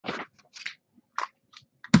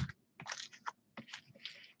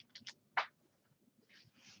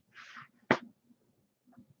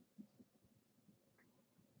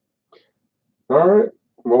All right,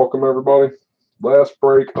 welcome everybody. Last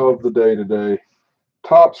break of the day today.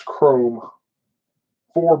 Topps Chrome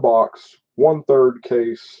 4-box, 1/3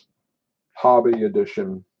 case, hobby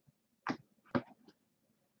edition.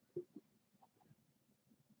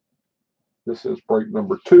 This is break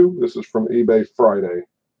number 2. This is from eBay Friday.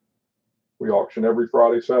 We auction every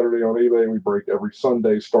Friday, Saturday on eBay. We break every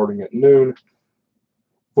Sunday starting at noon.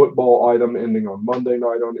 Football item ending on Monday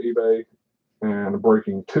night on eBay. And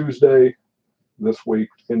breaking Tuesday this week,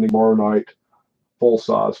 ending tomorrow night,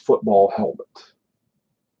 full-size football helmet.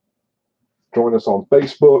 Join us on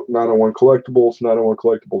Facebook, 901 Collectibles, 901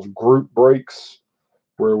 Collectibles group breaks,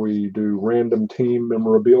 where we do random team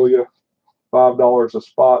memorabilia. $5 a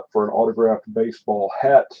spot for an autographed baseball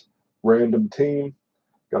hat, random team.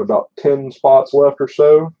 Got about 10 spots left or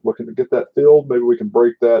so. Looking to get that filled. Maybe we can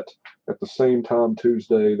break that at the same time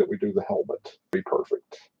Tuesday that we do the helmet. Be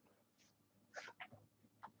perfect.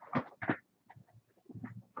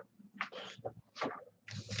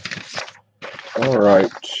 All right.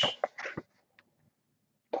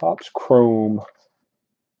 Topps Chrome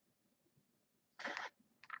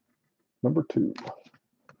number 2.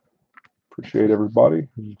 Appreciate everybody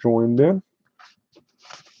who's joined in.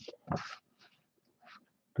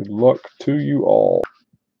 Good luck to you all.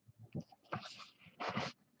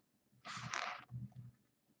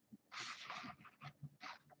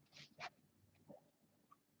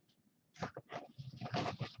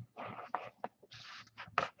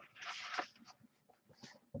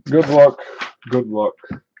 Good luck. Good luck.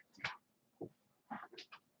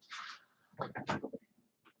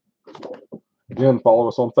 Again, follow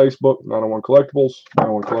us on Facebook, 901 Collectibles,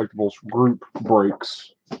 901 Collectibles group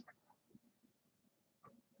breaks.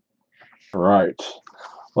 All right.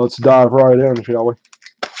 Let's dive right in, shall we?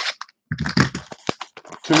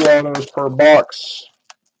 2 autos per box.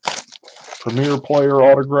 Premier player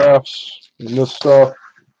autographs. And this stuff,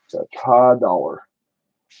 that's high dollar.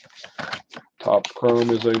 Topps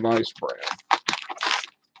Chrome is a nice brand.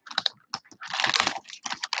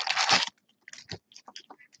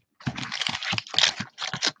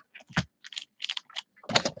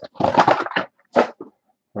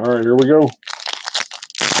 All right, here we go.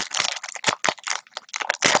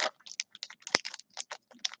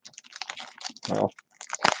 Well,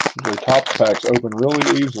 the Topps packs open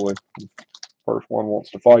really easily. First one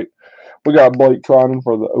wants to fight. We got Blake Trinan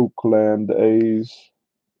for the Oakland A's.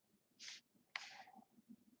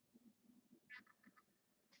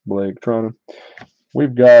 Blake Trinan.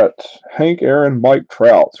 We've got Hank Aaron, Mike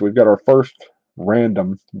Trout. So we've got our first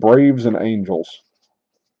random, Braves and Angels.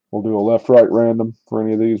 We'll do a left-right random for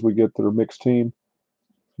any of these we get that are mixed team.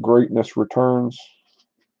 Greatness returns.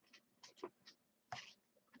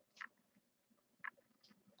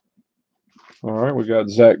 All right, we got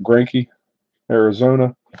Zach Greinke,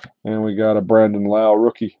 Arizona, and we got a Brandon Lowe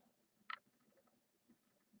rookie,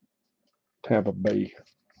 Tampa Bay.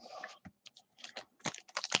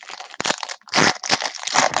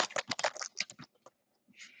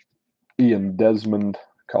 Ian Desmond,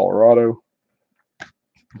 Colorado.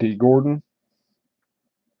 D. Gordon,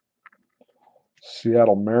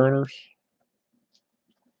 Seattle Mariners.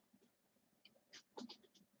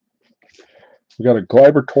 We got a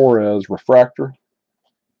Gleyber Torres refractor.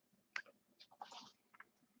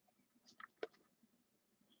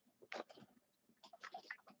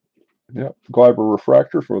 Yep, Gleyber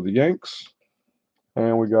refractor for the Yanks.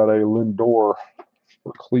 And we got a Lindor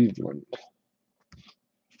for Cleveland.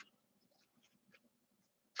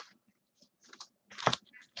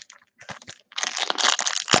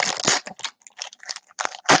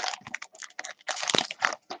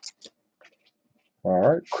 All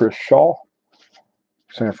right, Chris Shaw,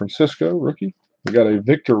 San Francisco rookie. We got a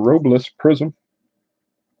Victor Robles Prism.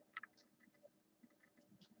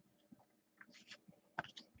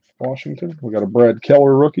 Washington. We got a Brad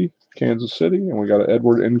Keller rookie, Kansas City, and we got an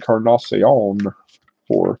Edward Encarnacion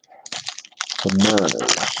for the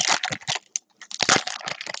Mariners.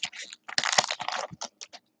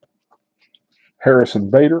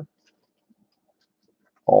 Harrison Bader,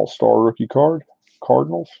 All-Star rookie card,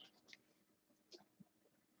 Cardinals.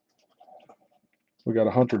 We got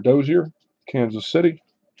a Hunter Dozier, Kansas City.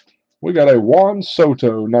 We got a Juan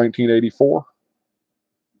Soto, 1984.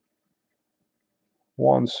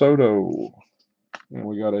 Juan Soto. And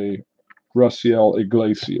we got a Raciel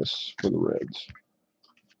Iglesias for the Reds.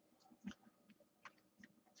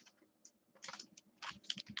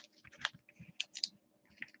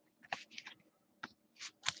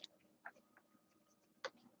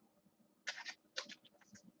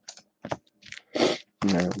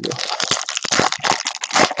 There we go.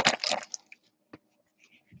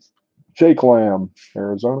 Jake Lamb,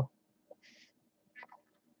 Arizona.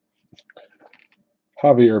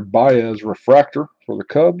 Javier Baez refractor for the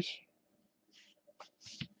Cubs.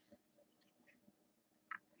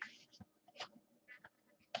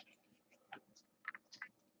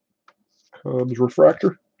 Cubs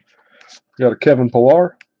refractor. We got a Kevin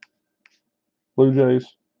Pillar, Blue Jays.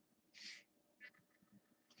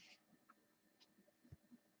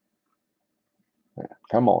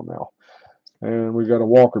 Come on now. And we got a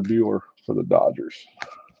Walker Buehler for the Dodgers.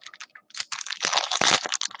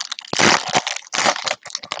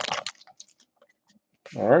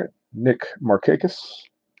 All right. Nick Markakis,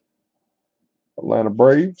 Atlanta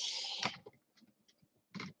Braves.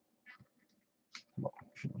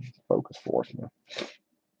 Focus for us now.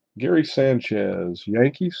 Gary Sanchez,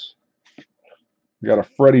 Yankees. We got a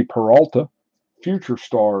Freddie Peralta, Future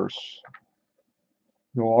Stars,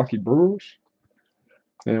 Milwaukee Brewers.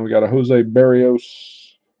 And we got a Jose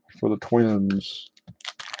Barrios for the Twins.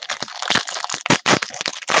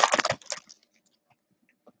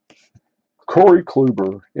 Corey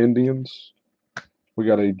Kluber, Indians. We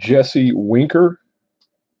got a Jesse Winker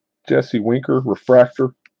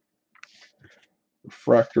refractor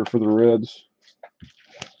for the Reds.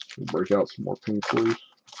 We'll break out some more pink sleeves.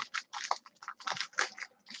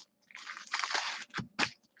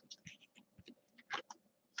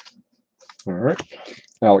 All right.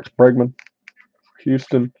 Alex Bregman,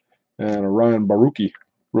 Houston, and a Ryan Baruki,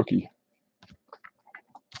 rookie,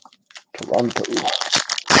 Toronto.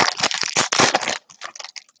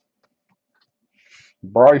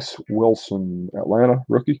 Bryce Wilson, Atlanta,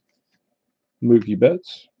 rookie. Mookie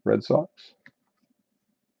Betts, Red Sox.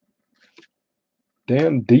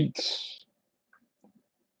 Dan Dietz,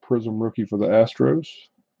 Prism rookie for the Astros.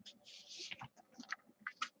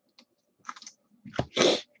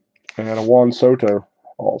 And a Juan Soto,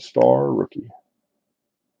 All-Star rookie.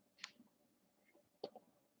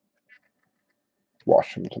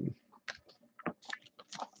 Washington.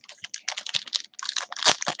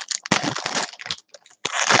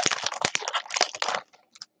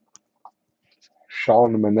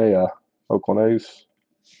 Sean Manaea, Oakland A's.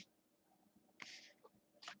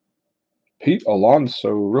 Pete Alonso,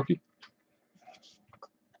 rookie.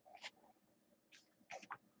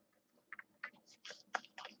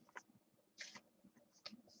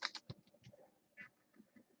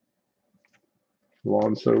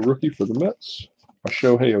 Alonso, rookie for the Mets. A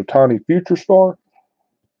Shohei Ohtani, Future Star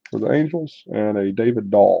for the Angels. And a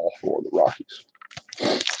David Dahl for the Rockies.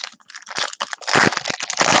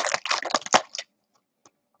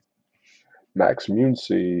 Max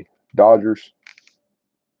Muncy, Dodgers.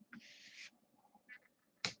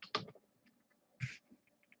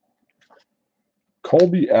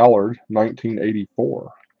 Colby Allard,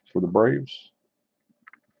 1984 for the Braves.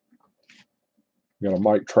 We got a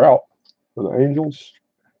Mike Trout for the Angels.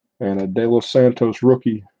 And a De Los Santos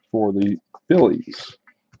rookie for the Phillies.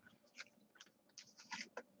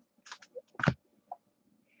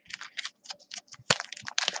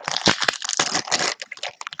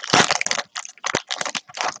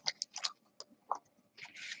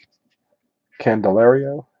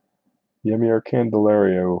 Candelario, Yamir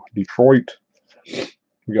Candelario, Detroit.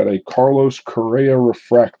 We got a Carlos Correa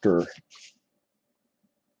refractor.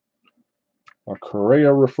 A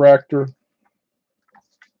Correa refractor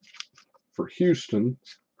for Houston.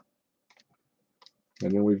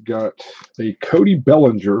 And then we've got a Cody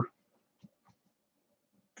Bellinger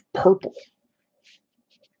purple.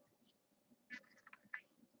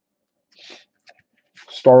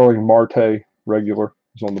 Starling Marte regular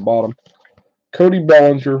is on the bottom. Cody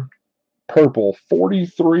Bellinger purple,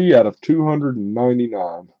 43 out of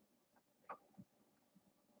 299.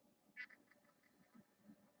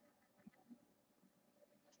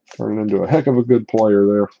 Turning into a heck of a good player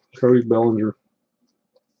there. Cody Bellinger.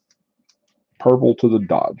 Purple to the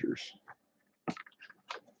Dodgers.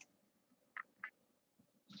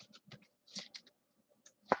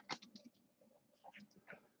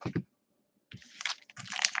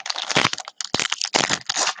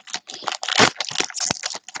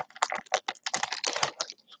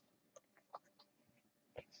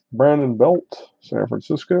 Brandon Belt, San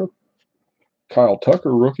Francisco. Kyle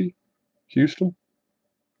Tucker, rookie, Houston.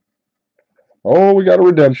 Oh, we got a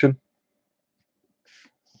redemption.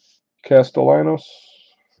 Castellanos.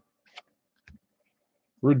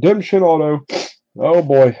 Redemption auto. Oh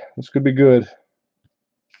boy, this could be good.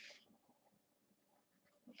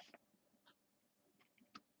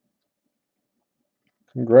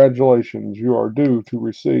 Congratulations, you are due to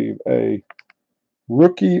receive a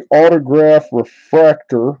rookie autograph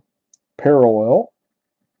refractor parallel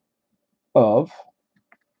of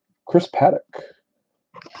Chris Paddock.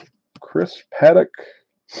 Chris Paddock,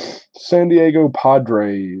 San Diego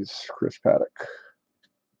Padres. Chris Paddock.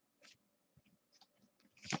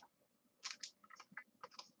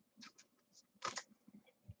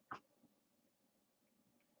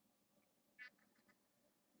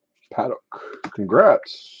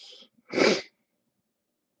 Congrats.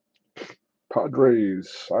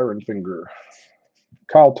 Padres, Iron Finger.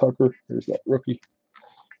 Kyle Tucker, here's that rookie.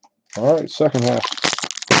 All right, second half.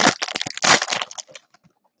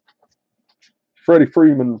 Freddie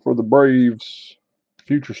Freeman for the Braves.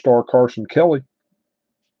 Future star Carson Kelly.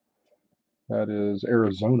 That is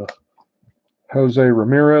Arizona. Jose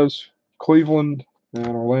Ramirez, Cleveland. And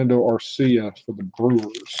Orlando Arcia for the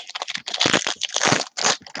Brewers.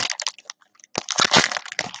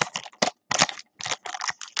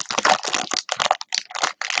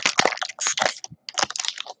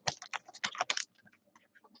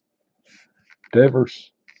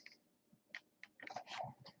 Devers.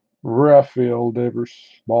 Rafael Devers,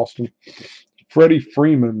 Boston. Freddie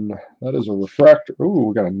Freeman. That is a refractor. Ooh,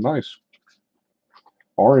 we got a nice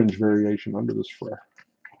orange variation under this flare.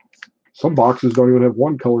 Some boxes don't even have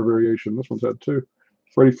one color variation. This one's had two.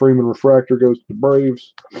 Freddie Freeman refractor goes to the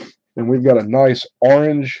Braves. And we've got a nice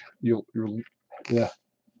orange.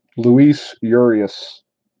 Luis Urias.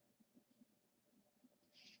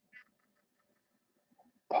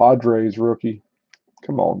 Padres rookie.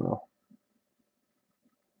 Come on now.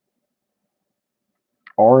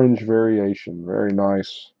 Orange variation. Very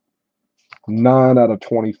nice. 9 out of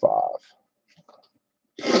 25.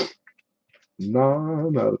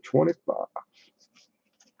 9 out of 25.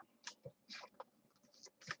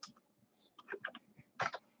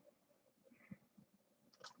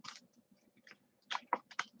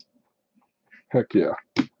 Heck yeah.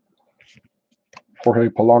 Jorge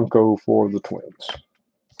Polanco for the Twins.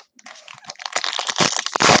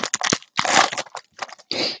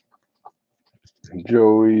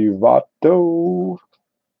 Joey Votto.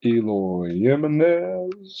 Eloy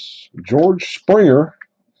Jimenez. George Springer.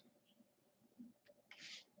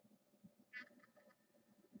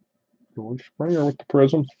 George Springer with the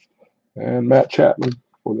Prism. And Matt Chapman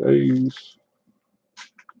for the A's.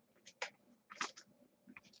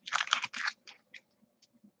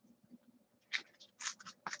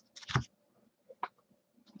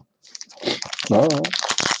 All right.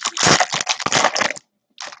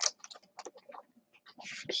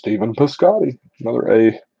 Stephen Piscotty, another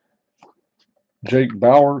A. Jake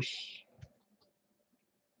Bowers,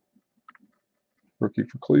 rookie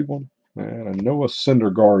for Cleveland. And a Noah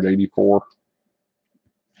Syndergaard, 84.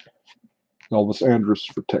 Elvis Andrus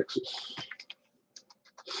for Texas.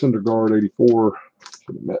 Syndergaard, 84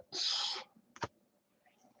 for the Mets.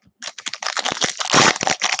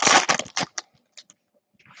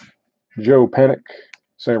 Joe Panic,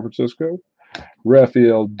 San Francisco.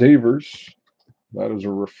 Rafael Devers, that is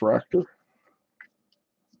a refractor.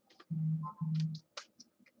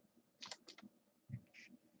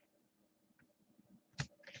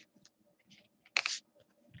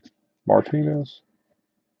 Martinez.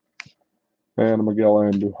 And Miguel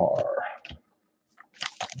Andujar.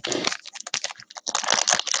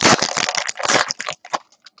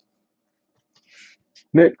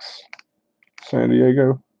 Knicks, San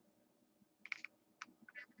Diego.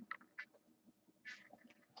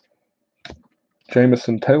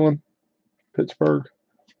 Jameson Taylor, Pittsburgh.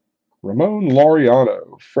 Ramon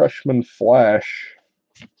Laureano, freshman flash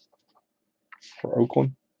for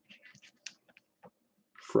Oakland.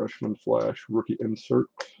 Freshman flash, rookie insert.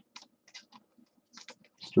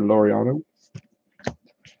 Mr. Laureano.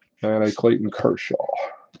 And a Clayton Kershaw.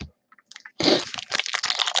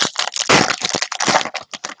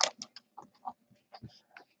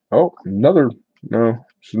 Oh, no,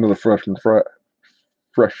 it's another freshman flash.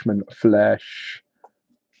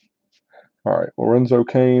 All right, Lorenzo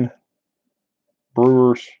Cain,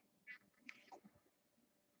 Brewers.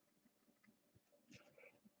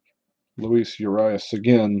 Luis Urias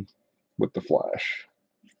again with the flash.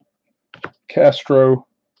 Castro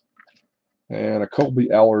and a Colby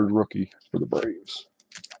Allard rookie for the Braves.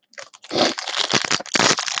 This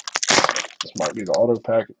might be the auto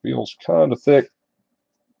pack. It feels kind of thick.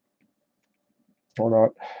 Or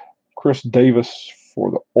not. Chris Davis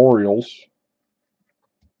for the Orioles.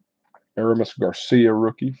 Aramis Garcia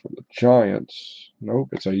rookie for the Giants. Nope,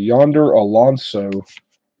 it's a Yonder Alonso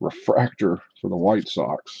refractor for the White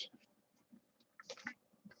Sox.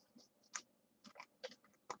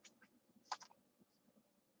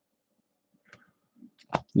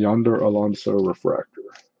 Yonder Alonso refractor.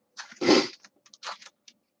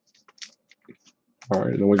 All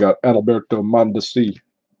right, then we got Adalberto Mondesi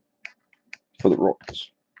for the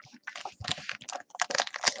Royals.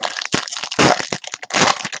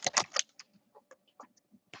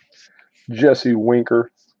 Jesse Winker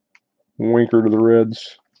to the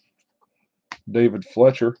Reds. David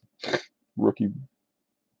Fletcher, rookie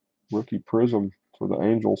prism for the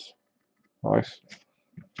Angels. Nice.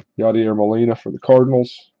 Yadier Molina for the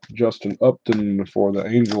Cardinals. Justin Upton for the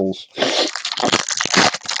Angels.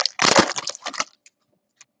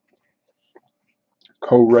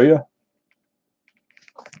 Correa.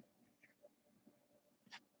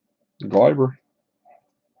 Gleiber.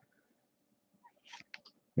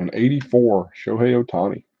 And 84, Shohei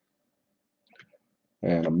Ohtani.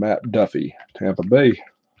 And a Matt Duffy, Tampa Bay.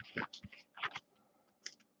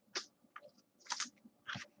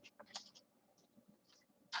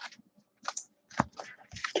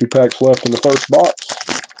 Two packs left in the first box.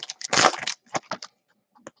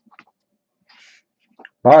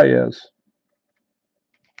 Baez,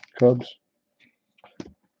 Cubs.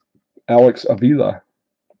 Alex Avila,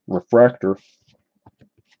 Refractor,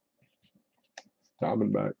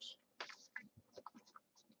 Diamondbacks.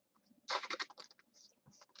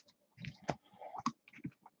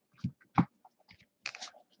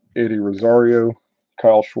 Eddie Rosario,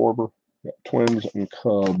 Kyle Schwarber, got Twins and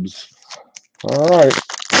Cubs. All right.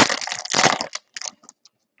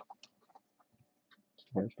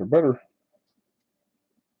 They're better.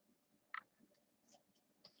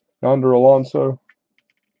 Yonder Alonso,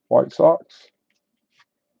 White Sox.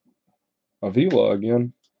 Avila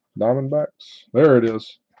again, Diamondbacks. There it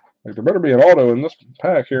is. Like, there better be an auto in this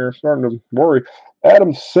pack here. Starting to worry.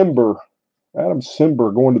 Adam Simber. Adam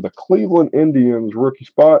Simber going to the Cleveland Indians rookie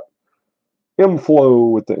spot. M-Flow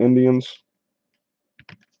with the Indians.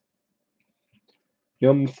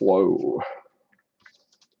 M-Flow.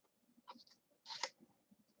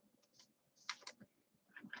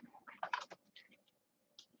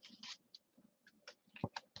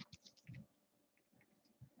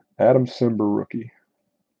 Adam Simber rookie.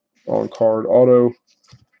 On card auto.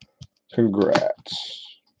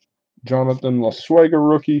 Congrats. Jonathan Lasuega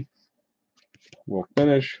rookie. We'll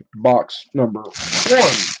finish box number 1.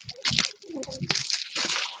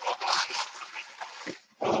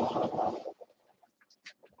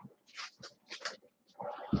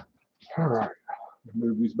 All right.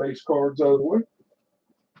 Move these base cards out of the way.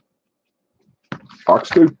 Box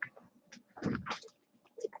 2.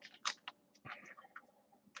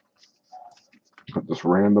 Put this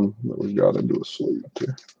random that we got into a sleeve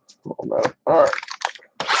too. All right.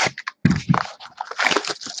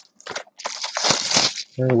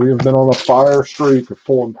 And we have been on a fire streak of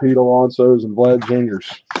pulling Pete Alonso's and Vlad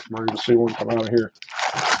Jr.'s. I'm ready to see one come out of here.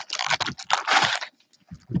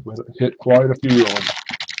 We hit quite a few on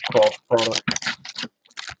cross product.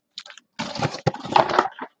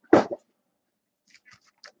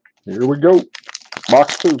 Here we go.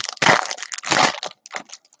 Box 2.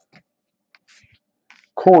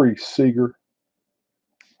 Corey Seager.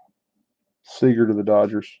 Seager to the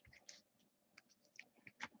Dodgers.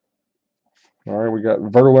 All right, we got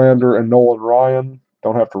Verlander and Nolan Ryan.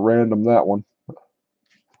 Don't have to random that one.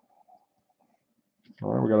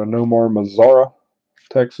 All right, we got a Nomar Mazara,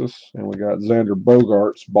 Texas, and we got Xander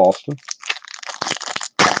Bogaerts, Boston.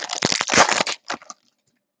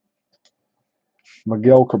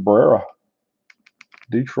 Miguel Cabrera,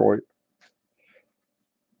 Detroit.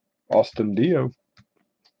 Austin Dio,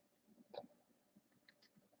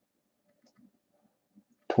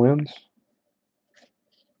 Twins.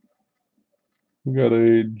 We got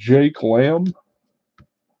a Jake Lamb,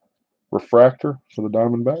 Refractor for the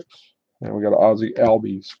Diamondbacks. And we got an Ozzie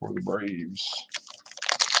Albies for the Braves.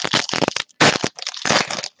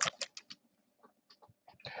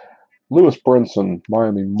 Lewis Brinson,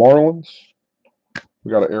 Miami Marlins.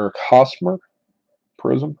 We got an Eric Hosmer,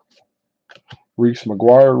 Prism. Reese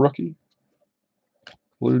McGuire, rookie.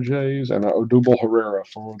 Blue Jays. And an Odubel Herrera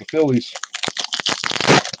for the Phillies.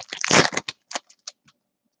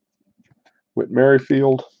 Whit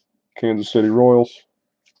Merrifield, Kansas City Royals.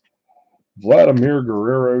 Vladimir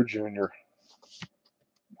Guerrero Jr.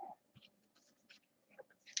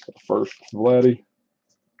 First, Vladdy.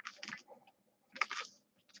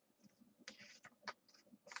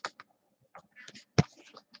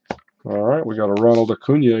 All right, we got a Ronald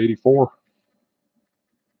Acuna 84.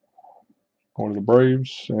 Going to the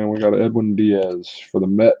Braves. And we got Edwin Diaz for the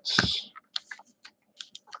Mets.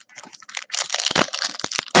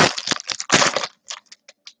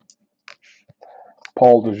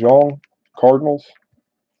 Paul DeJong, Cardinals.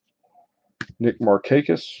 Nick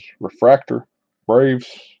Markakis, Refractor, Braves.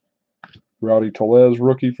 Rowdy Tellez,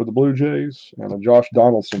 rookie for the Blue Jays. And a Josh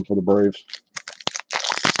Donaldson for the Braves.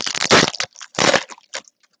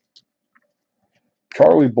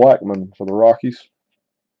 Charlie Blackmon for the Rockies.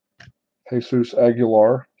 Jesus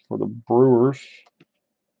Aguilar for the Brewers.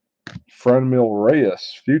 Franmil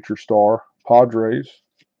Reyes, future star, Padres.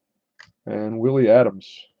 And Willie Adams,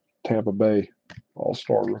 Tampa Bay,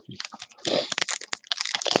 all-star rookie.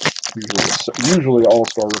 Usually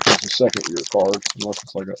All-Star Rookie is a second-year card, unless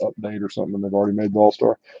it's like an update or something and they've already made the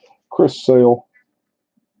All-Star. Chris Sale,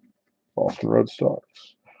 Boston Red Sox.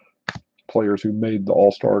 Players who made the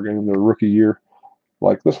All-Star game their rookie year,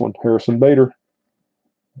 like this one, Harrison Bader,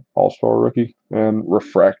 All-Star rookie, and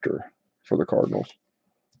Refractor for the Cardinals.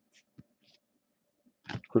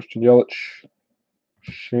 Christian Yelich,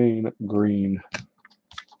 Shane Green.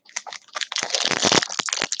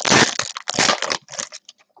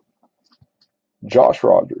 Josh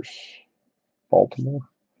Rogers, Baltimore.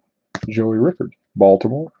 Joey Rickard,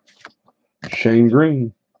 Baltimore. Shane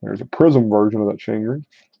Green. There's a Prism version of that Shane Green.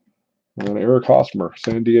 And then Eric Hosmer,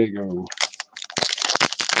 San Diego.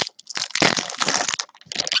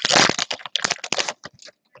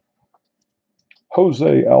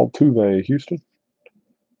 Jose Altuve, Houston.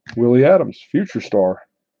 Willie Adams, Future Star.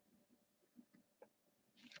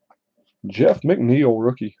 Jeff McNeil,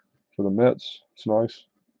 rookie for the Mets. It's nice.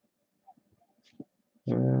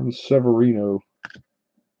 And Severino,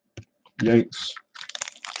 Yanks.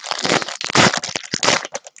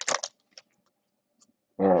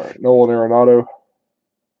 All right, Nolan Arenado.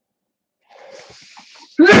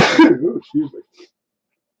 Excuse me.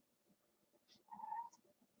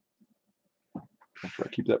 I'll try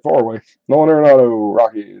to keep that far away. Nolan Arenado,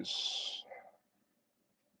 Rockies.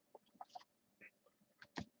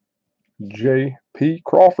 J.P.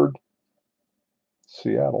 Crawford,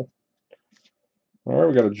 Seattle. All right,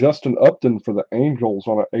 we got a Justin Upton for the Angels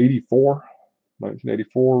on an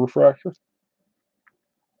 1984 refractor.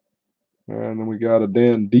 And then we got a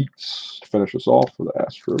Dan Dietz to finish us off for the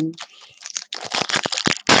Astros.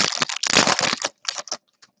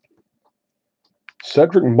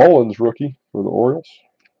 Cedric Mullins, rookie for the Orioles.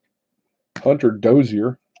 Hunter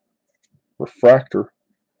Dozier, refractor,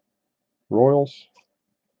 Royals.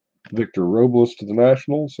 Victor Robles to the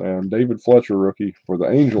Nationals, and David Fletcher, rookie for the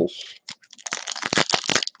Angels.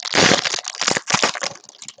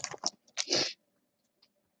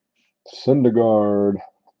 Syndergaard,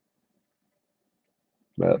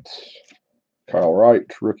 Mets. Kyle Wright,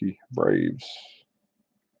 rookie, Braves.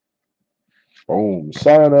 Boom.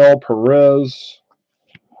 Cionel Perez,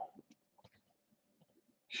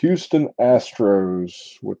 Houston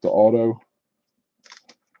Astros with the auto.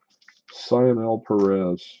 Cionel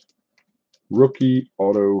Perez, rookie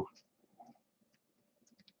auto.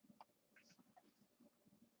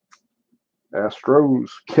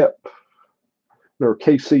 Astros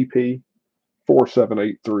KCP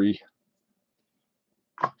 4783.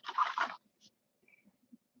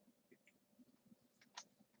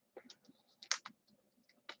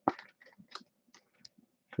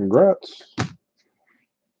 Congrats.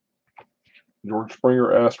 George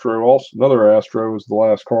Springer, Astro. Also, another Astro is the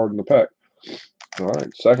last card in the pack. All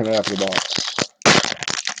right, second half of the box.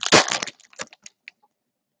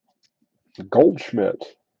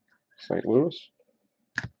 Goldschmidt, St. Louis.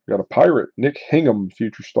 We got a Pirate, Nick Hingham,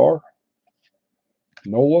 Future Star.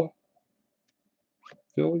 Nola,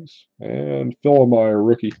 Phillies. And Philomeyer,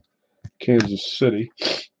 rookie, Kansas City.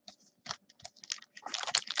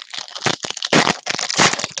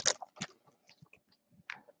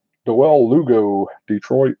 Doel Lugo,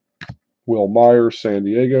 Detroit. Will Myers, San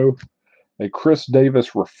Diego. A Chris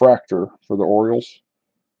Davis refractor for the Orioles.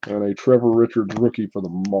 And a Trevor Richards rookie for the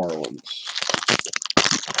Marlins.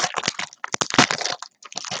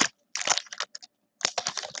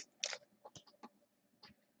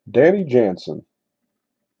 Danny Jansen,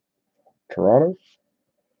 Toronto.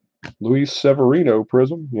 Luis Severino,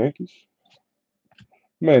 Prism, Yankees.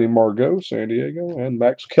 Manny Margot, San Diego. And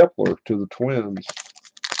Max Kepler to the Twins.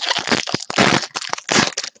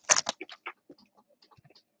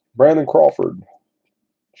 Brandon Crawford,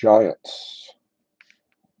 Giants.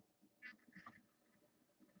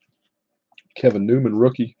 Kevin Newman,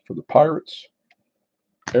 rookie for the Pirates.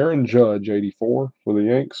 Aaron Judge, 84 for the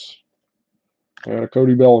Yanks. And a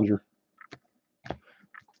Cody Bellinger,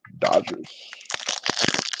 Dodgers.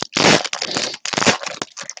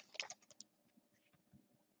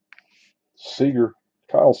 Seager,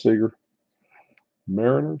 Kyle Seager,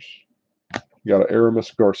 Mariners. You got an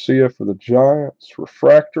Aramis Garcia for the Giants,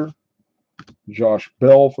 refractor. Josh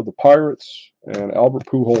Bell for the Pirates, and Albert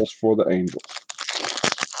Pujols for the Angels.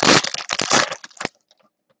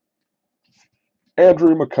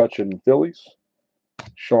 Andrew McCutchen, Phillies.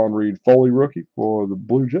 Sean Reed Foley, rookie for the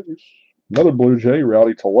Blue Jays. Another Blue Jay,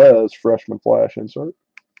 Rowdy Tellez, freshman flash insert.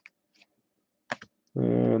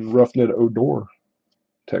 And Roughneck Odor,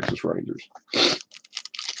 Texas Rangers.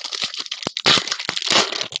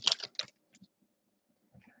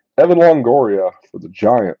 Evan Longoria for the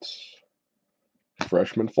Giants.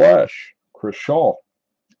 Freshman flash, Chris Shaw,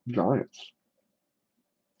 Giants.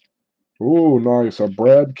 Ooh, nice. A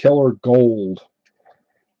Brad Keller Gold.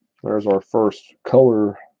 There's our first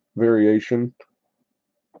color variation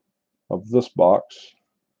of this box.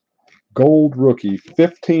 Gold rookie,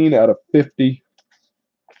 15 out of 50.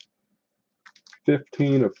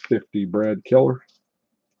 15 of 50, Brad Keller.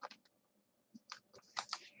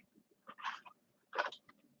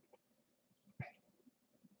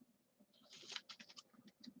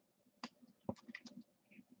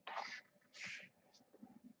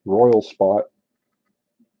 Royal spot,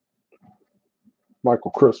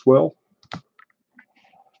 Michael Criswell.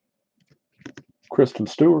 Kristen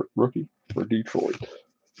Stewart, rookie for Detroit.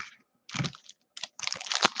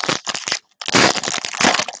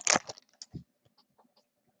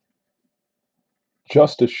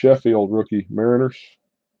 Justice Sheffield, rookie, Mariners.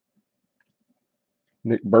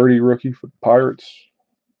 Nick Birdie, rookie for the Pirates.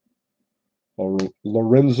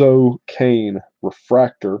 Lorenzo Cain,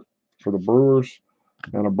 refractor for the Brewers.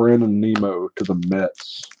 And a Brandon Nimmo to the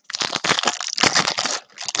Mets.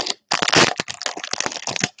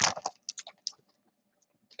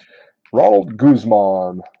 Ronald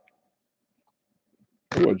Guzman.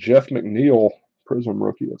 Ooh, a Jeff McNeil Prism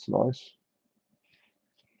rookie. That's nice.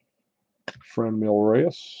 Franmil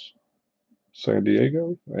Reyes, San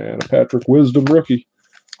Diego. And a Patrick Wisdom rookie,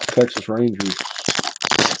 Texas Rangers.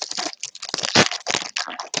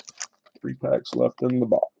 3 packs left in the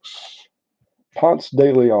box. Ponce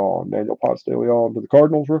de Leon. Daniel Ponce de Leon to the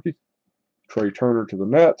Cardinals rookie. Trey Turner to the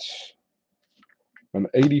Nets. An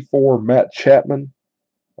 84 Matt Chapman,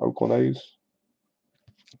 Oakland A's.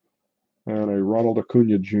 And a Ronald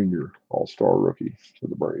Acuna Jr. All-Star rookie to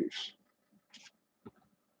the Braves.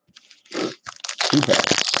 2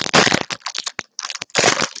 packs.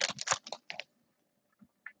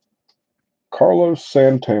 Carlos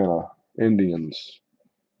Santana, Indians.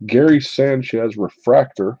 Gary Sanchez,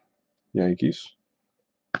 refractor, Yankees.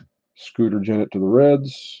 Scooter Gennett to the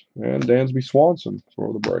Reds. And Dansby Swanson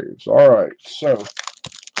for the Braves. All right, so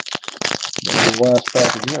the last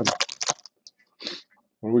pack again.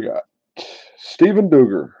 What do we got? Steven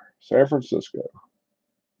Duger, San Francisco.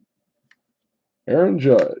 Aaron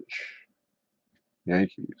Judge,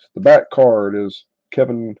 Yankees. The back card is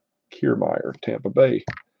Kevin Kiermaier, Tampa Bay.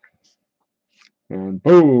 And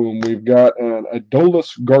boom, we've got an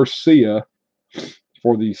Adolis Garcia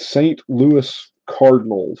for the St. Louis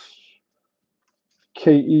Cardinals.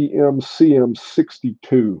 KEMCM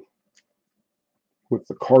 62 with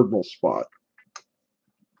the Cardinal spot.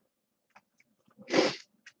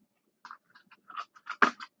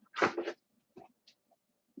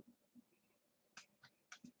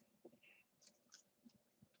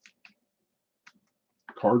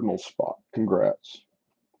 Cardinal spot. Congrats.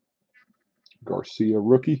 Garcia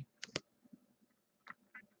rookie.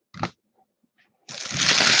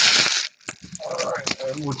 All right,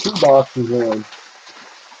 and we're 2 boxes in.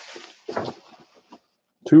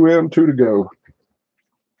 2 in, 2 to go.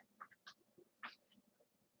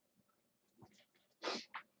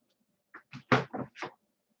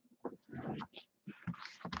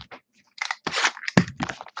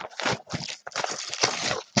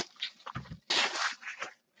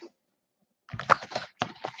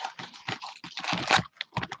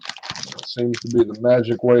 Seems to be the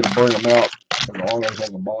magic way to bring them out. As long as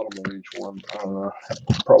on the bottom of each one.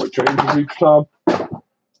 Probably changes each time.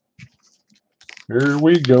 Here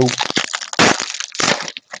we go.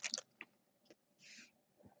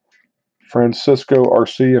 Francisco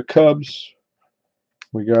Arcia Cubs.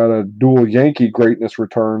 We got a dual Yankee greatness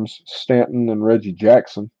returns, Stanton and Reggie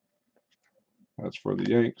Jackson. That's for the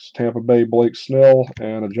Yanks. Tampa Bay, Blake Snell,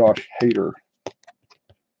 and a Josh Hader.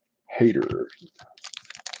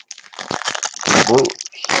 Brewers.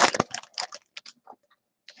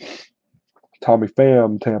 Tommy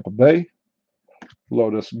Pham, Tampa Bay.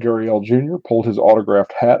 Lotus Gurriel Jr. pulled his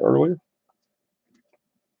autographed hat earlier.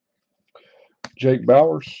 Jake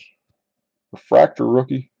Bowers, refractor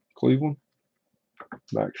rookie, Cleveland.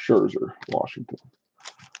 Max Scherzer, Washington.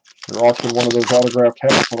 We're auctioning one of those autographed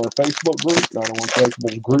hats on our Facebook group, 901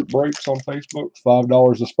 Collectibles Group Breaks on Facebook.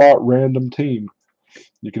 $5 a spot, random team.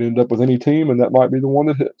 You can end up with any team, and that might be the one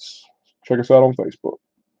that hits. Check us out on Facebook.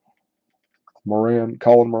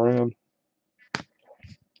 Colin Moran.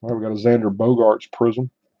 All right, we got a Xander Bogaerts Prism.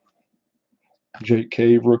 Jake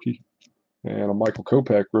Cave rookie. And a Michael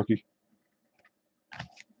Kopech rookie.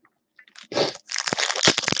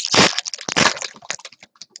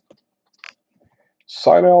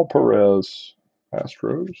 Seinal Perez,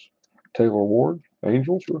 Astros. Taylor Ward,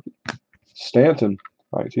 Angels rookie. Stanton,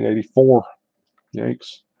 1984,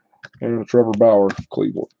 Yanks. And a Trevor Bauer,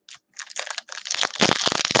 Cleveland.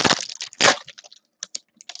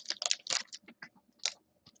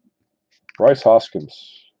 Bryce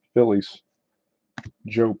Hoskins, Phillies.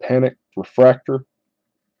 Joe Panic, Refractor,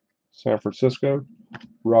 San Francisco.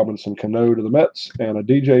 Robinson Cano to the Mets, and a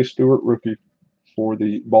DJ Stewart rookie for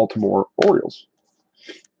the Baltimore Orioles.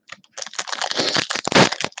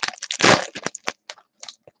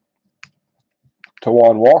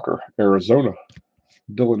 Tawan Walker, Arizona.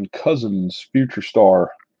 Dylan Cousins, Future Star,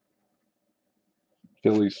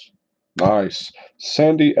 Phillies. Nice.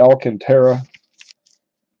 Sandy Alcantara,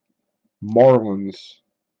 Marlins,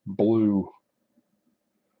 Blue.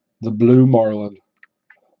 The Blue Marlin.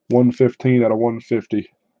 115 out of 150.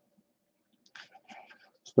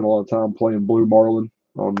 Spent a lot of time playing Blue Marlin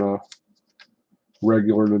on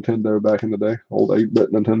regular Nintendo back in the day. Old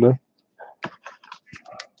 8-bit Nintendo.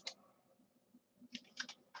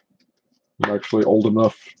 I'm actually old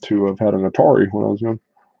enough to have had an Atari when I was young.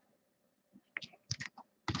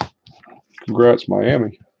 Congrats,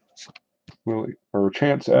 Miami.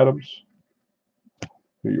 Chance Adams,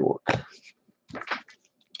 New York.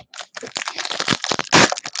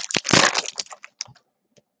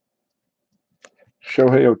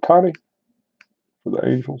 Shohei Ohtani for the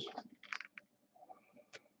Angels.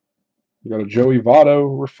 We got a Joey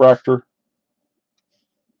Votto refractor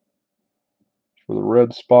for the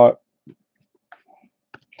red spot.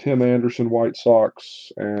 Tim Anderson, White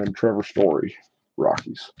Sox, and Trevor Story,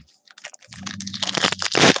 Rockies.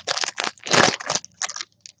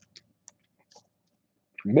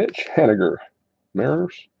 Mitch Haniger,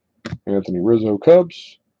 Mariners. Anthony Rizzo,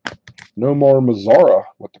 Cubs. Nomar Mazara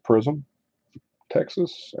with the Prism,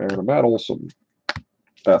 Texas. And Matt Olson,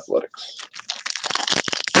 Athletics.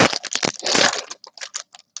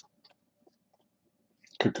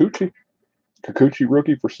 Kikuchi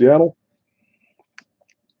rookie for Seattle.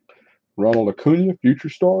 Ronald Acuna, Future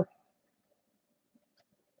Star.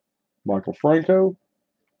 Michael Franco.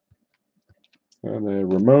 And a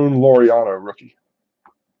Ramon Laureano rookie,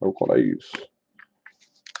 Oakland A's.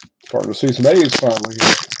 Starting to see some A's finally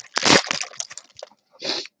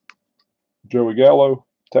here. Joey Gallo,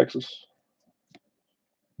 Texas.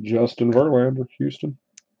 Justin Verlander, Houston.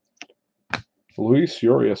 Luis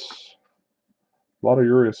Urias. A lot of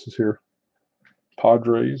Urias is here.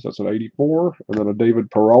 Padres, that's an 84. And then a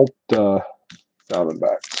David Peralta,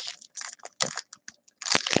 Diamondbacks.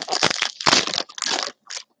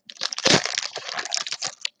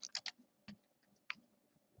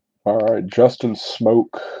 All right, Justin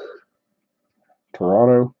Smoke,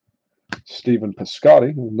 Toronto. Stephen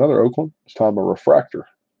Piscotty, another Oakland. This time a refractor.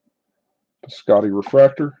 Piscotty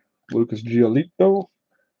refractor. Lucas Giolito,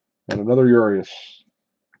 and another Urias.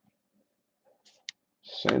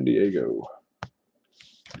 San Diego.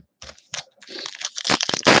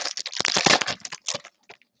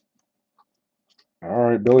 All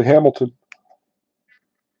right, Billy Hamilton.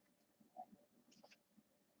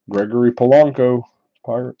 Gregory Polanco,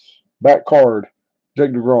 Pirates. Back card,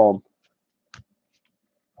 Jake DeGrom.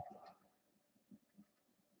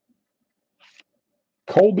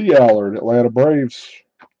 Colby Allard, Atlanta Braves.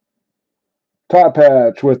 Top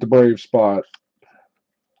patch with the Brave spot.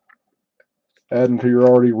 Adding to your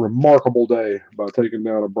already remarkable day by taking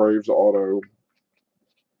down a Braves auto.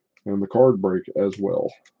 And the card break as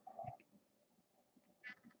well.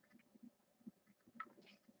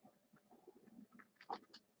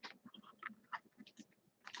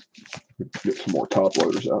 Get some more top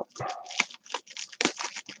loaders out.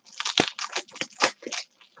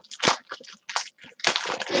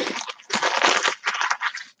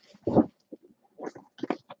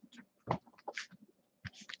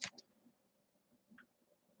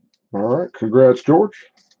 All right, congrats, George.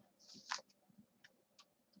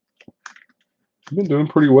 You've been doing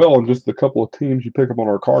pretty well on just the couple of teams you pick up on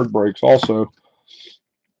our card breaks also.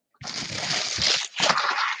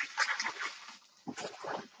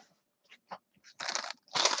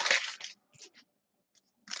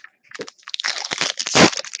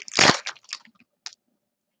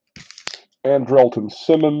 Andrelton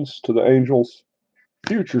Simmons to the Angels.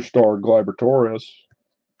 Future Star Gleyber Torres.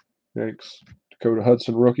 Yanks. Dakota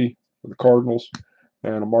Hudson rookie for the Cardinals.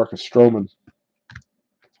 And a Marcus Stroman.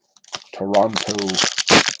 Toronto.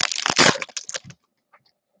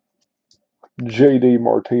 J.D.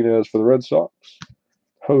 Martinez for the Red Sox.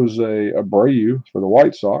 Jose Abreu for the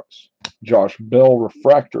White Sox. Josh Bell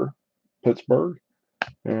refractor, Pittsburgh.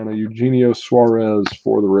 And a Eugenio Suarez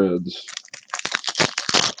for the Reds.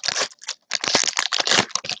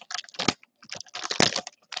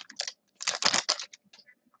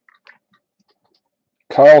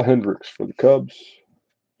 Kyle Hendricks for the Cubs.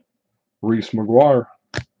 Reese McGuire,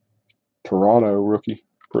 Toronto rookie,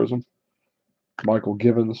 Prism. Michael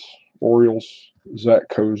Givens, Orioles. Zach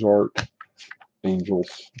Cozart,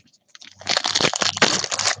 Angels.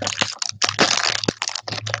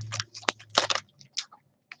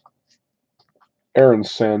 Aaron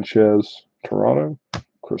Sanchez, Toronto.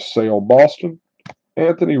 Chris Sale, Boston.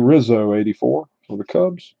 Anthony Rizzo, 84 for the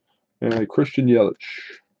Cubs. And a Christian Yelich,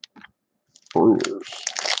 Brewers.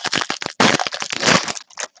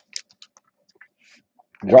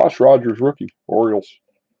 Josh Rogers, rookie, Orioles.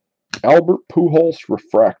 Albert Pujols,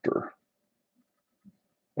 refractor,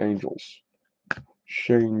 Angels.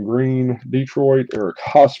 Shane Green, Detroit. Eric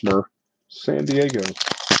Hosmer, San Diego.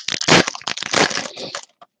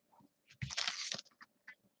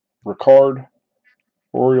 Ricard,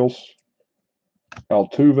 Orioles.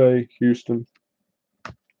 Altuve, Houston.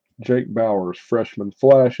 Jake Bowers, freshman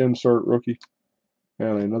flash insert rookie.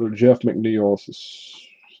 And another Jeff McNeil. This is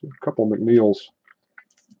a couple of McNeils.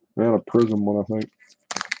 And a Prism one, I think.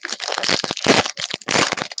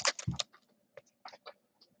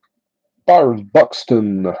 Byron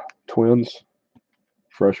Buxton, Twins.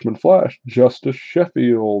 Freshman flash. Justice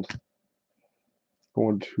Sheffield,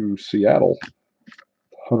 going to Seattle.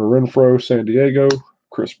 Hunter Renfroe, San Diego.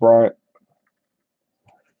 Chris Bryant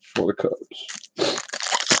for the Cubs.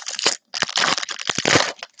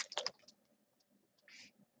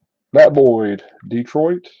 Matt Boyd,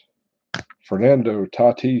 Detroit. Fernando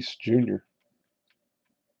Tatis Jr.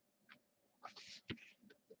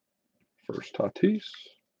 First Tatis.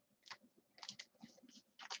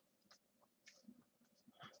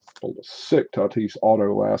 Pulled a sick Tatis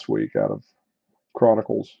auto last week out of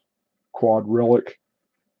Chronicles. Quad Relic,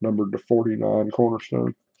 numbered to 49,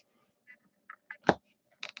 Cornerstone.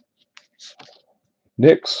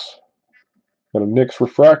 Knicks. Got a Knicks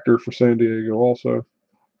refractor for San Diego also.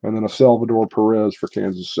 And then a Salvador Perez for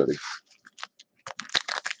Kansas City.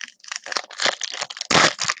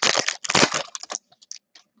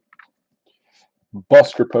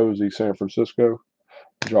 Buster Posey, San Francisco.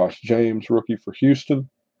 Josh James, rookie for Houston.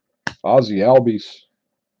 Ozzie Albies,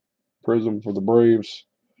 Prism for the Braves.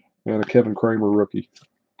 And a Kevin Kramer, rookie,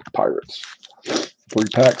 Pirates. 3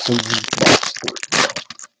 packs in box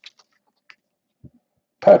 3.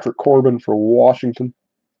 Patrick Corbin for Washington.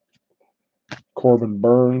 Corbin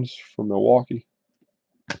Burns for Milwaukee.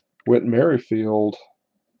 Whit Merrifield,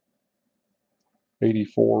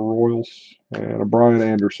 84 Royals. And a Brian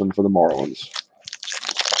Anderson for the Marlins.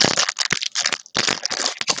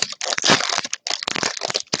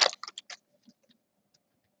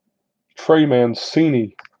 Trey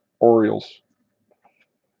Mancini, Orioles.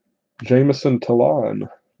 Jameson Taillon,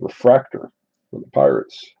 refractor for the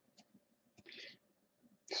Pirates.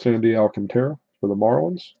 Sandy Alcantara for the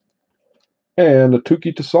Marlins. And a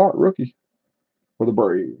Touki Toussaint, rookie for the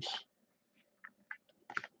Braves.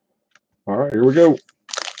 All right, here we go.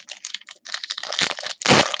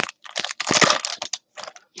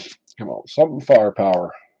 Come on, something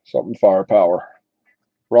firepower. Something firepower.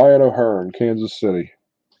 Ryan O'Hearn, Kansas City.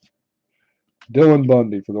 Dylan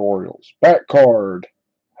Bundy for the Orioles. Back card,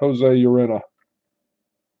 Jose Urena,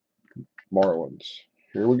 Marlins.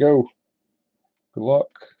 Here we go. Good luck.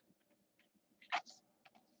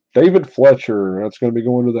 David Fletcher, that's going to be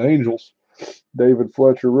going to the Angels. David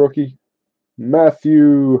Fletcher, rookie.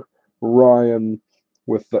 Matthew Ryan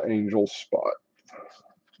with the Angels spot.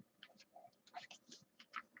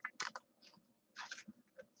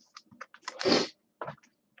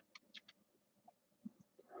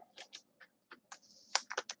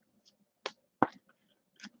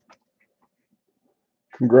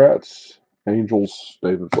 Congrats, Angels,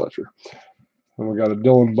 David Fletcher. And we got a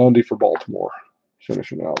Dylan Bundy for Baltimore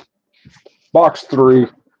finishing out. Box 3,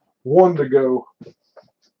 1 to go.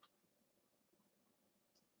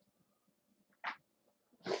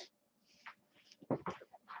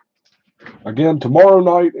 Again, tomorrow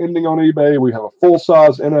night, ending on eBay, we have a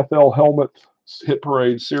full-size NFL helmet, Hit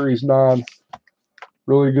Parade Series 9.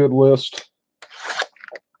 Really good list.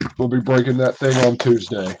 We'll be breaking that thing on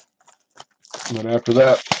Tuesday. And then after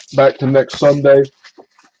that, back to next Sunday.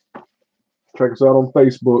 Check us out on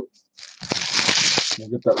Facebook. We'll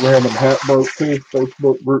get that random hat broke too.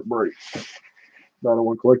 Facebook group break.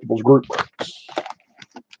 901 Collectibles group breaks.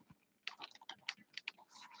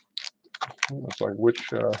 Looks like which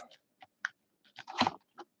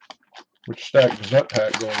stack does that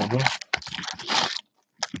pack go on, huh?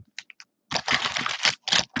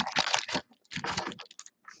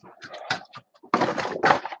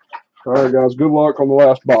 All right, guys. Good luck on the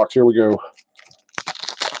last box. Here we go.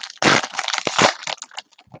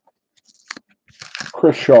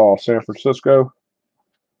 Chris Shaw, San Francisco.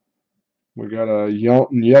 We got a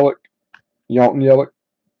Yonton Yelich,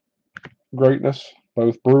 greatness.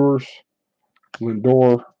 Both Brewers.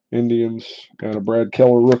 Lindor, Indians, and a Brad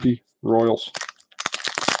Keller rookie, Royals.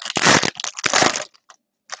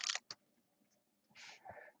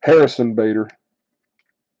 Harrison Bader,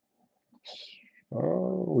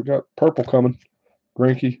 We got purple coming.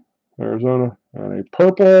 Greinke, Arizona. And a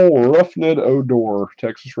purple Rougned Odor,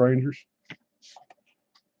 Texas Rangers.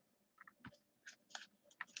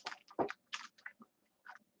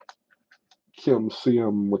 Kim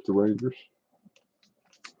Sim with the Rangers.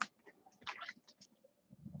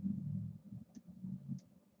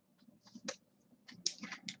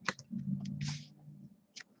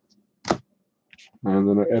 And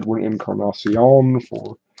then an Edwin Encarnacion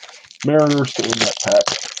for Mariners to end that pack.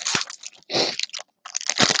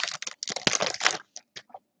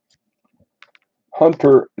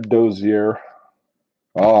 Hunter Dozier.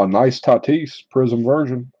 Oh, nice Tatis, Prism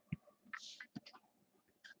version.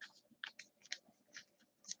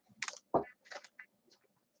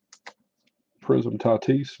 Prism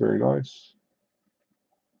Tatis, very nice.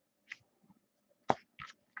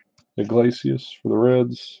 Iglesias for the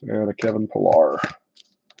Reds, and a Kevin Pillar,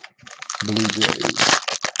 Blue Jays.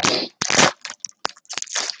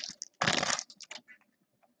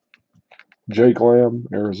 Jake Lamb,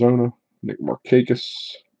 Arizona. Nick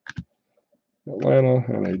Markakis, Atlanta,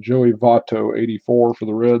 and a Joey Votto, 84 for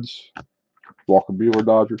the Reds. Walker Buehler,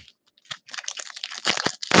 Dodgers.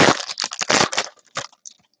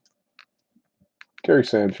 Gary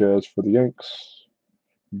Sanchez for the Yanks.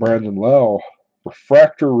 Brandon Lowe,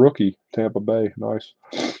 refractor rookie, Tampa Bay, nice.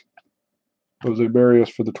 Jose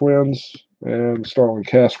Barrios for the Twins, and Starlin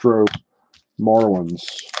Castro, Marlins.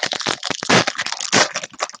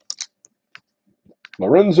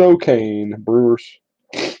 Lorenzo Cain, Brewers.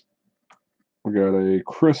 We got a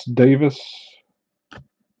Chris Davis,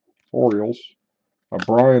 Orioles. A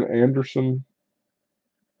Brian Anderson,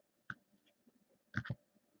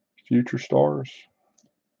 Future Stars.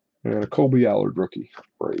 And a Colby Allard rookie,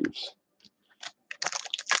 Braves.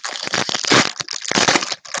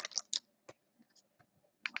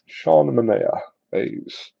 Sean Manaea,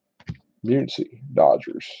 A's. Muncy,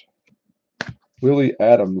 Dodgers. Willie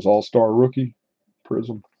Adams, All-Star rookie,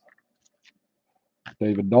 Prism.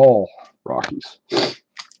 David Dahl, Rockies.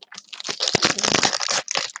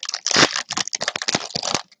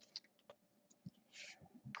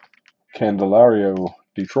 Candelario,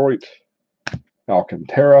 Detroit.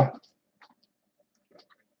 Alcantara,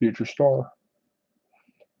 Future Star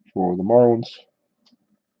for the Marlins.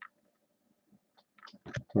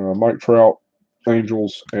 Mike Trout,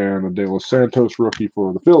 Angels, and a De Los Santos rookie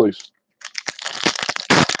for the Phillies.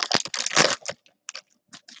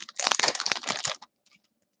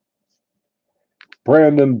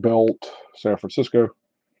 Brandon Belt, San Francisco.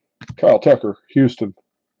 Kyle Tucker, Houston.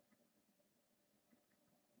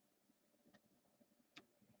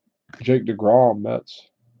 Jake DeGrom, Mets.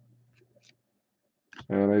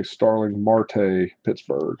 And a Starling Marte,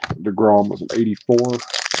 Pittsburgh. DeGrom was an 84,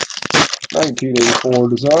 1984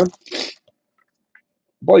 design.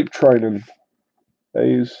 Blake Trinan,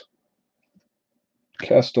 A's.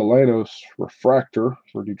 Castellanos, refractor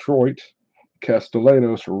for Detroit.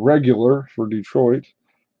 Castellanos, regular for Detroit.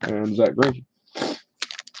 And Zach Greinke.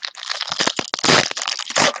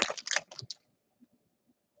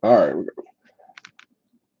 All right, we go.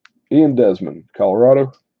 Ian Desmond,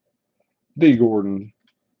 Colorado. D. Gordon,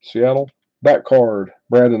 Seattle. Back card,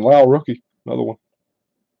 Brandon Lowe, rookie. Another one.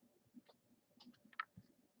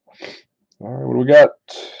 All right, what do we got?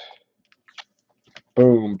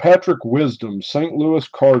 Boom. Patrick Wisdom, St. Louis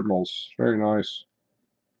Cardinals. Very nice.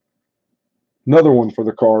 Another one for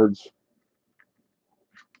the Cards.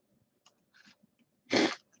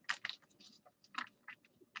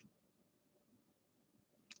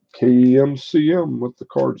 KMCM with the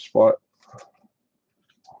card spot.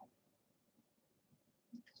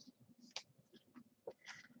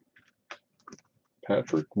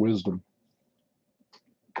 Patrick Wisdom.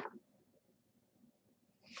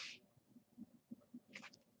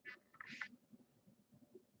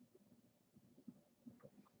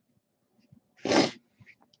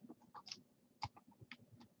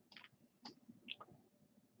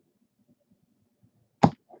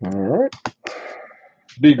 All right.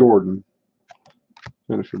 D. Gordon.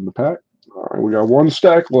 Finishing the pack. All right, we got one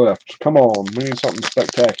stack left. Come on. We need something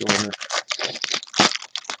spectacular here.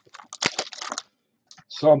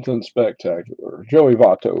 Something spectacular. Joey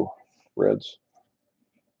Votto, Reds.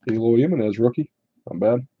 Eloy Jimenez, rookie. Not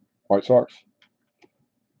bad. White Sox.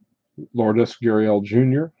 Lourdes Gurriel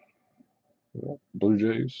Jr., Blue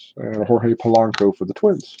Jays. And Jorge Polanco for the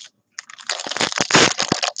Twins.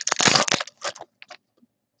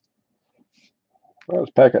 That's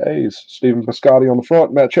a pack of A's. Stephen Piscotty on the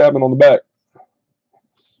front, Matt Chapman on the back.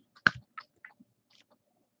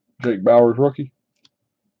 Jake Bauers, rookie.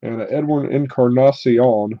 And an Edwin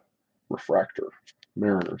Encarnacion, refractor,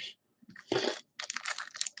 Mariners.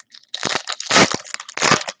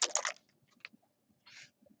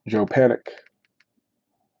 Joe Panic,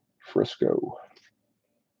 Frisco.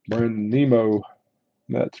 Brandon Nemo,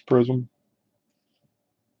 Mets Prism.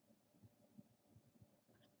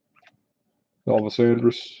 Elvis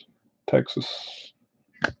Andrus, Texas.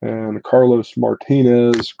 And Carlos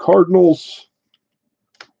Martinez, Cardinals.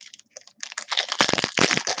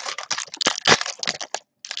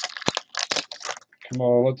 Come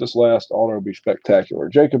on, let this last auto be spectacular.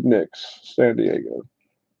 Jacob Nix, San Diego.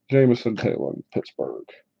 Jameson Taylor, Pittsburgh.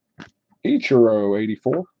 Ichiro,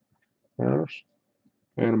 84. Mariners.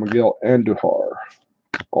 And Miguel Andujar,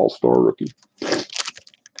 All-Star rookie.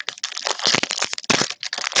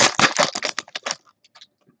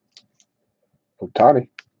 Ohtani.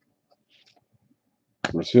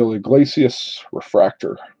 Raisel Iglesias,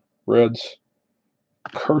 Refractor. Reds.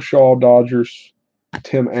 Kershaw, Dodgers.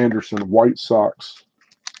 Tim Anderson, White Sox.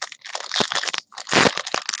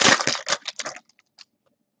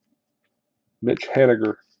 Mitch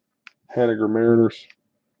Haniger, Mariners.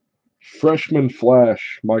 Freshman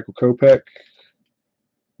Flash, Michael Kopech.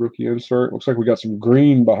 Rookie insert. Looks like we got some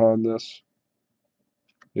green behind this.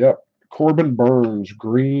 Yep. Corbin Burns,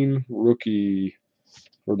 green rookie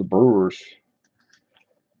for the Brewers.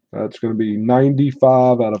 That's going to be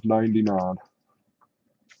 95 out of 99.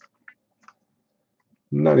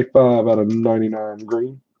 95 out of 99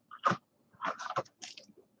 green.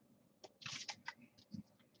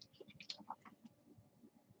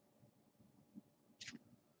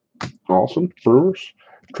 Awesome. Brewers.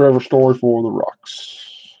 Trevor Story for the Rocks.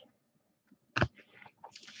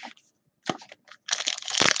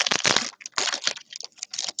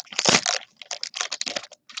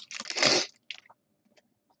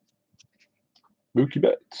 Mookie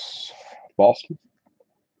Betts, Boston.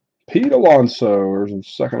 Pete Alonso, there's a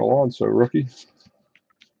second Alonso rookie.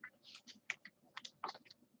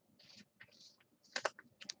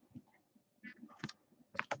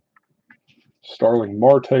 Starling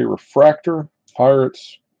Marte Refractor,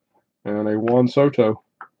 Pirates, and a Juan Soto,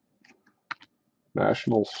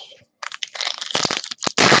 Nationals.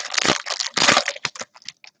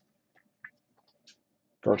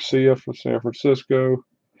 Garcia for San Francisco.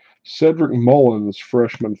 Cedric Mullins,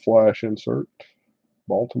 freshman flash insert,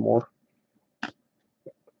 Baltimore.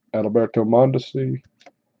 Adalberto Mondesi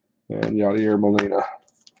and Yadier Molina.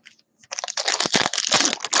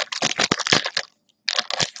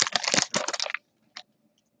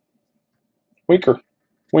 Winker,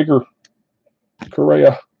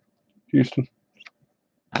 Correa, Houston.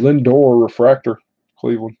 Lindor, Refractor,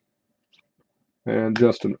 Cleveland. And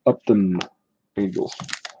Justin Upton, Angels.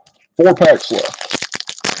 4 packs left.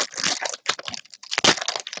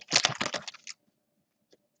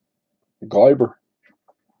 Gleiber,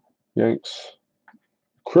 Yanks.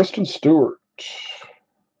 Kristen Stewart,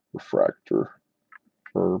 Refractor,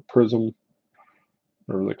 or Prism,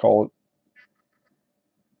 whatever they call it.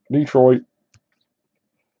 Detroit.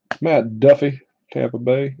 Matt Duffy, Tampa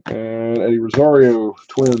Bay. And Eddie Rosario,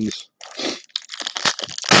 Twins.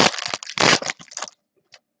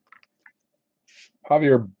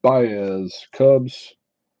 Javier Baez, Cubs.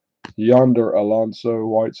 Yonder Alonso,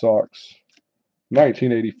 White Sox.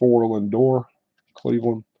 1984 Lindor,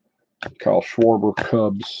 Cleveland. Kyle Schwarber,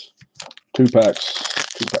 Cubs. 2 packs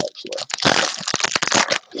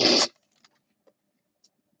left.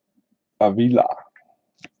 Avila,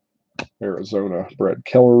 Arizona. Brad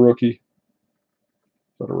Keller, rookie. Is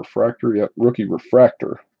that a refractor? Yep, rookie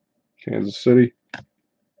refractor. Kansas City.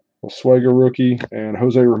 Oswego, rookie. And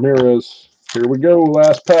Jose Ramirez. Here we go,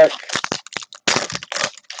 last pack.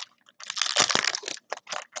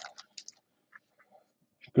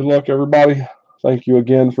 Good luck, everybody. Thank you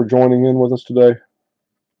again for joining in with us today.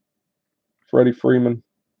 Freddie Freeman.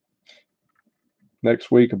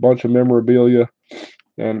 Next week, a bunch of memorabilia.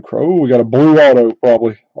 And, oh, we got a blue auto,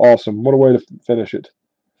 probably. Awesome. What a way to finish it.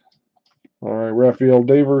 All right, Rafael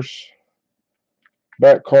Devers.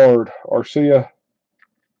 Back card, Arcia.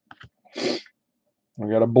 We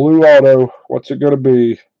got a blue auto. What's it going to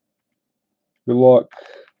be? Good luck.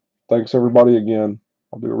 Thanks, everybody, again.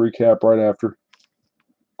 I'll do a recap right after.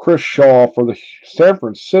 Chris Shaw for the San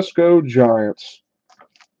Francisco Giants.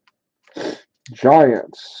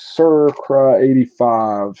 Sir Cry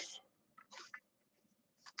 85.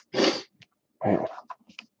 Man.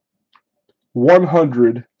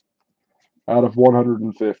 100 out of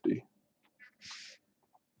 150.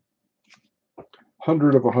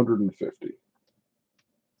 100 of 150.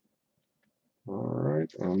 All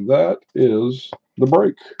right, and that is the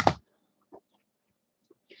break.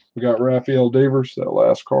 We got Rafael Devers, that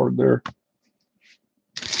last card there.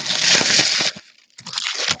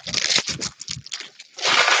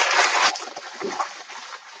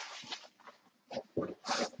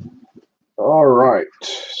 All right,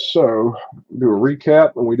 so do a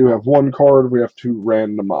recap, and we do have one card we have to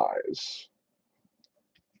randomize.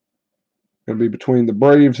 It'll be between the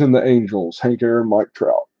Braves and the Angels, Hank Aaron, Mike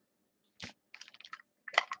Trout.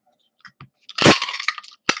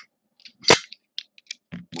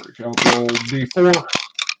 Break out the old D4.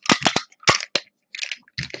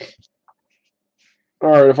 All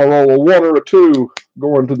right, if I roll a 1 or a 2,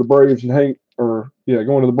 going to the Braves and Hank Aaron.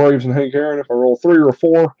 If I roll 3 or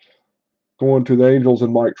 4, going to the Angels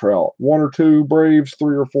and Mike Trout. 1 or 2 Braves,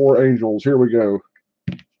 3 or 4 Angels. Here we go.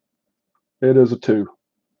 It is a 2.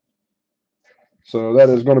 So that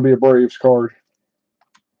is going to be a Braves card.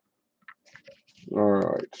 All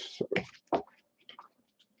right. So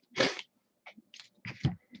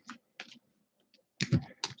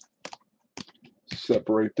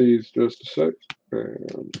separate these just a sec.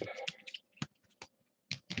 And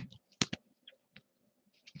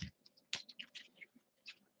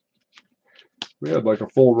we had like a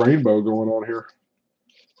full rainbow going on here.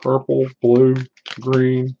 Purple, blue,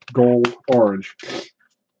 green, gold, orange.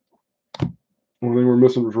 Only thing we're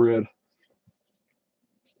missing was red.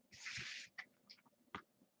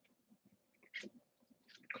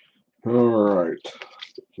 All right.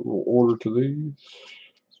 So we'll order to these.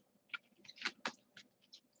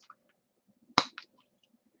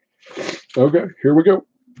 Okay, here we go.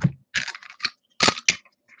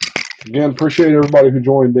 Again, appreciate everybody who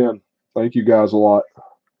joined in. Thank you guys a lot.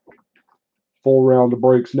 Full round of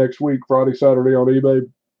breaks next week, Friday, Saturday on eBay.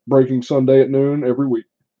 Breaking Sunday at noon every week.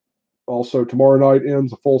 Also, tomorrow night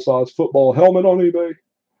ends a full-size football helmet on eBay,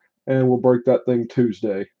 and we'll break that thing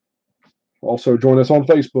Tuesday. Also, join us on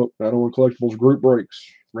Facebook, 901 Collectibles Group Breaks.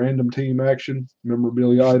 Random team action,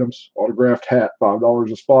 memorabilia items, autographed hat,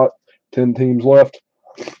 $5 a spot, 10 teams left.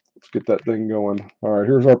 Let's get that thing going. All right,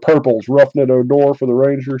 here's our purples. Roughneck Odor for the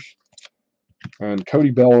Rangers, and Cody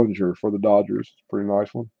Bellinger for the Dodgers. Pretty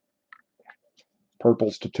nice one.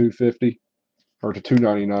 Purples to 250, or to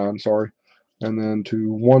 299, sorry. And then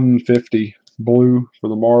to 150 blue for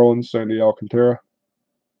the Marlins, Sandy Alcantara.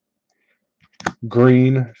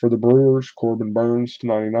 Green for the Brewers, Corbin Burns to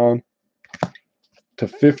 99. To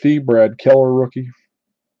 50, Brad Keller rookie.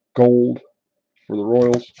 Gold for the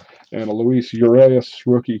Royals. And a Luis Urias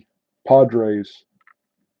rookie, Padres.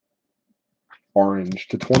 Orange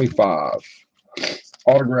to 25.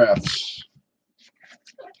 Autographs.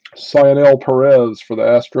 Cionel Perez for the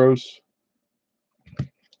Astros.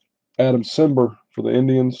 Adam Simber for the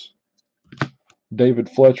Indians. David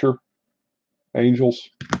Fletcher, Angels.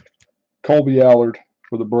 Colby Allard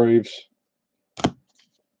for the Braves.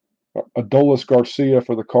 Adolis Garcia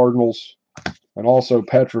for the Cardinals. And also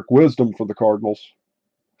Patrick Wisdom for the Cardinals.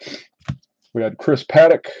 We had Chris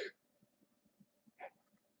Paddock.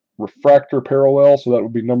 Refractor parallel, so that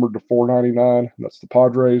would be numbered to 499. That's the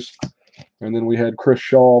Padres. And then we had Chris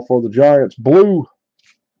Shaw for the Giants. Blue.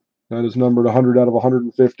 That is numbered 100 out of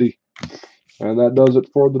 150. And that does it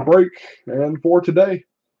for the break and for today.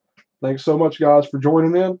 Thanks so much, guys, for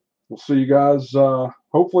joining in. We'll see you guys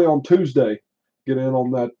hopefully on Tuesday. Get in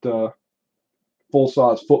on that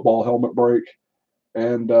full-size football helmet break.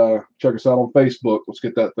 And check us out on Facebook. Let's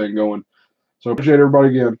get that thing going. So appreciate everybody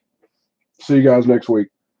again. See you guys next week.